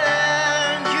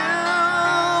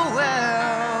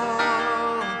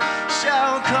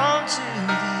shall come to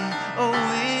thee, O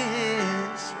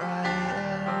Israel.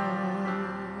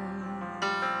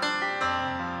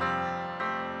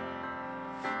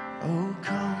 O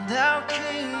come thou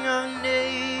King of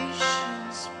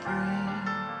nations, bring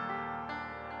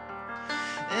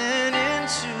and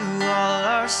into all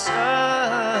our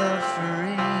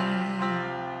suffering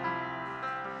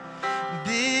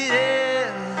bid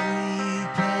every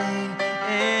pain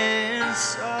and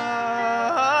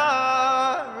sorrow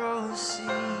cease,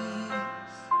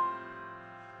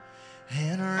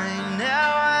 and reign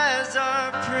now as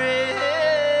our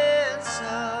Prince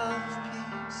of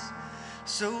Peace.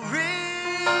 So rejoice,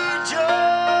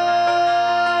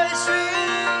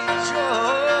 rejoice,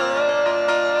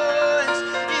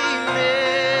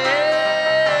 Emmanuel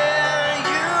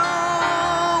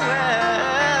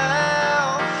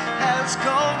has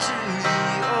come to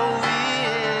thee, O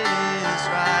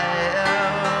Israel.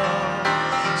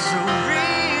 So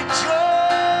rejoice,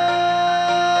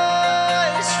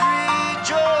 rejoice,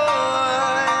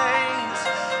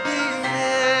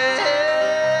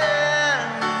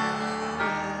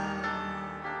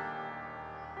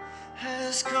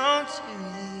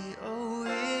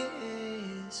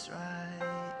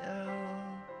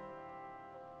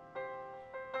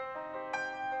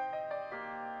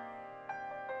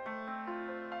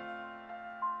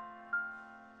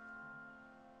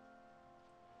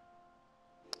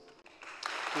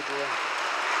 You do.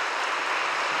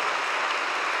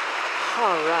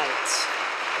 All right.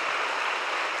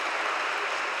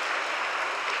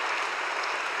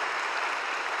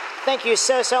 Thank you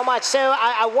so much. So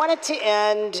I wanted to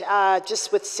end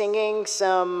just with singing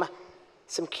some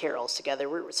carols together.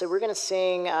 So we're going to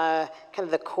sing kind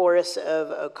of the chorus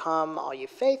of O Come, All You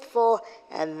Faithful,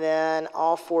 and then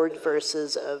all 4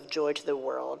 verses of Joy to the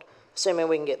World, assuming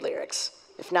we can get lyrics.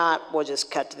 If not, we'll just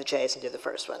cut to the chase and do the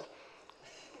first one.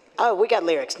 Oh, we got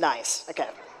lyrics. Nice. Okay,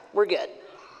 we're good.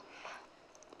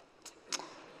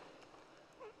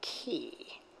 Key.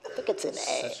 I think it's an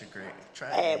A. Such a great try.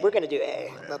 A. We're going to do A.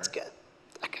 Whatever. That's good.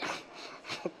 Okay.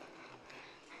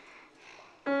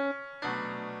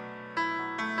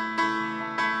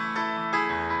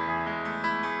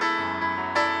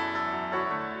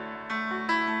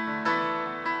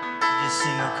 Just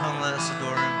sing, oh come, let us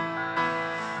adore him.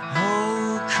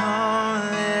 Oh come,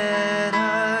 let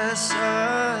us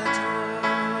adore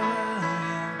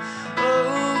him.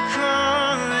 Oh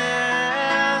come,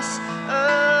 let us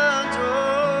adore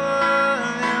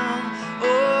him.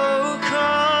 Oh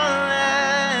come,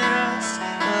 let us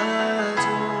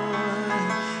adore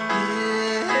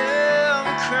him,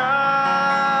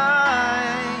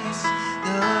 Christ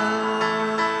the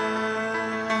Lord.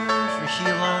 For he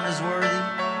alone is worthy.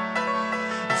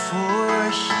 For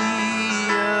he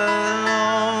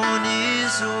alone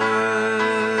is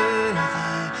worthy.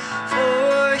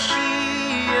 For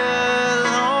he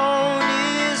alone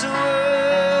is worthy.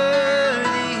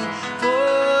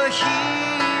 For he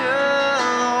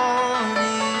alone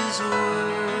is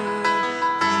worthy.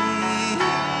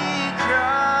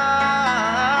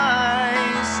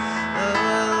 Christ the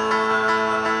Lord.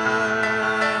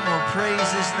 We'll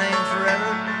praise his name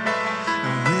forever.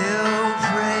 We'll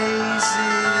praise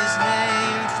his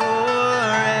name forever.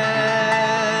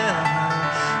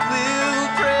 We'll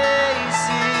praise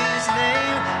his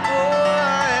name forever.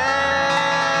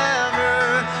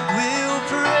 We'll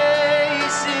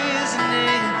praise his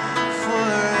name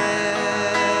forever.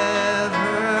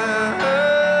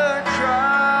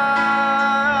 Christ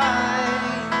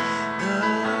the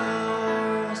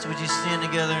Lord. So would you stand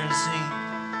together and sing?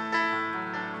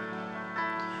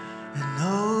 And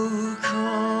oh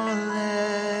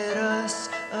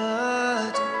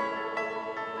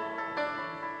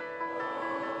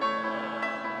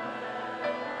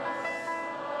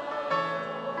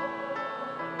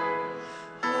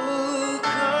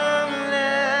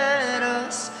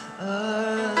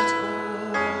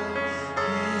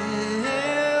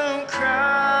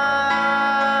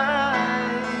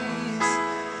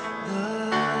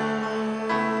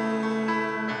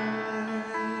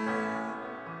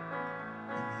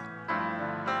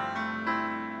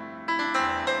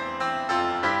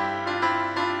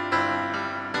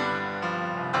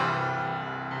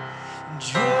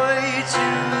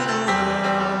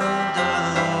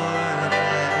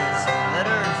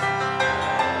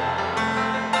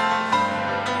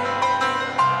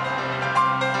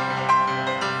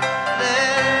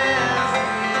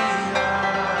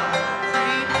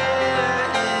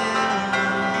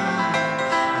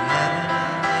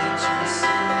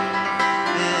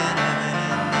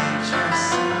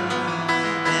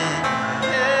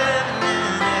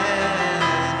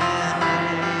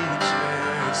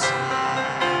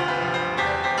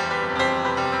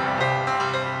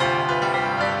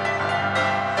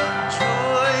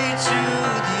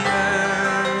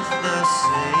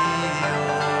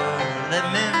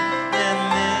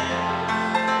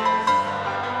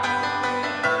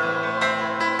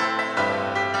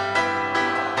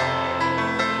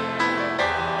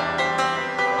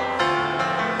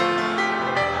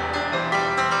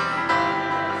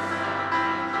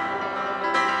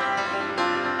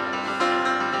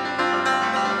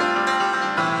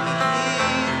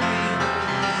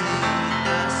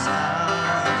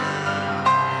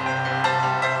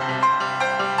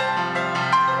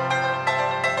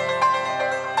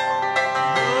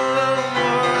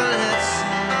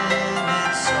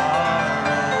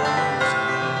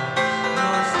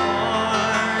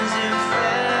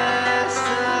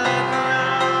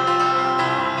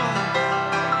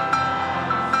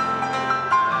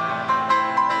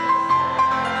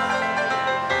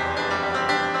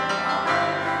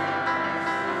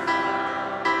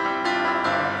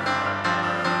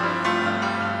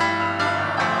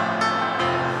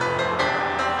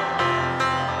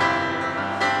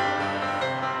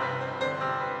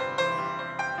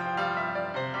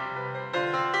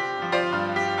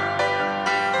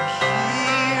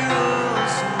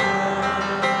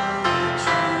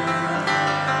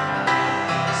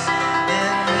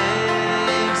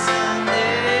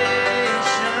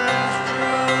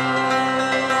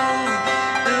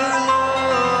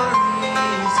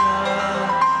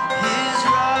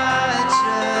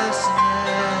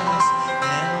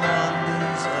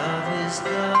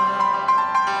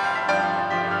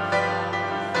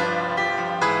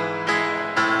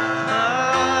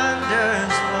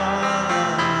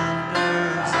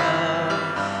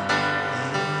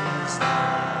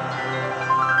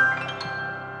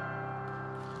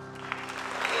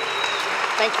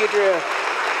Thank you, Drew.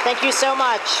 Thank you so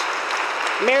much.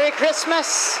 Merry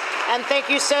Christmas, and thank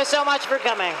you so much for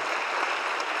coming.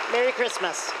 Merry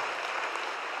Christmas.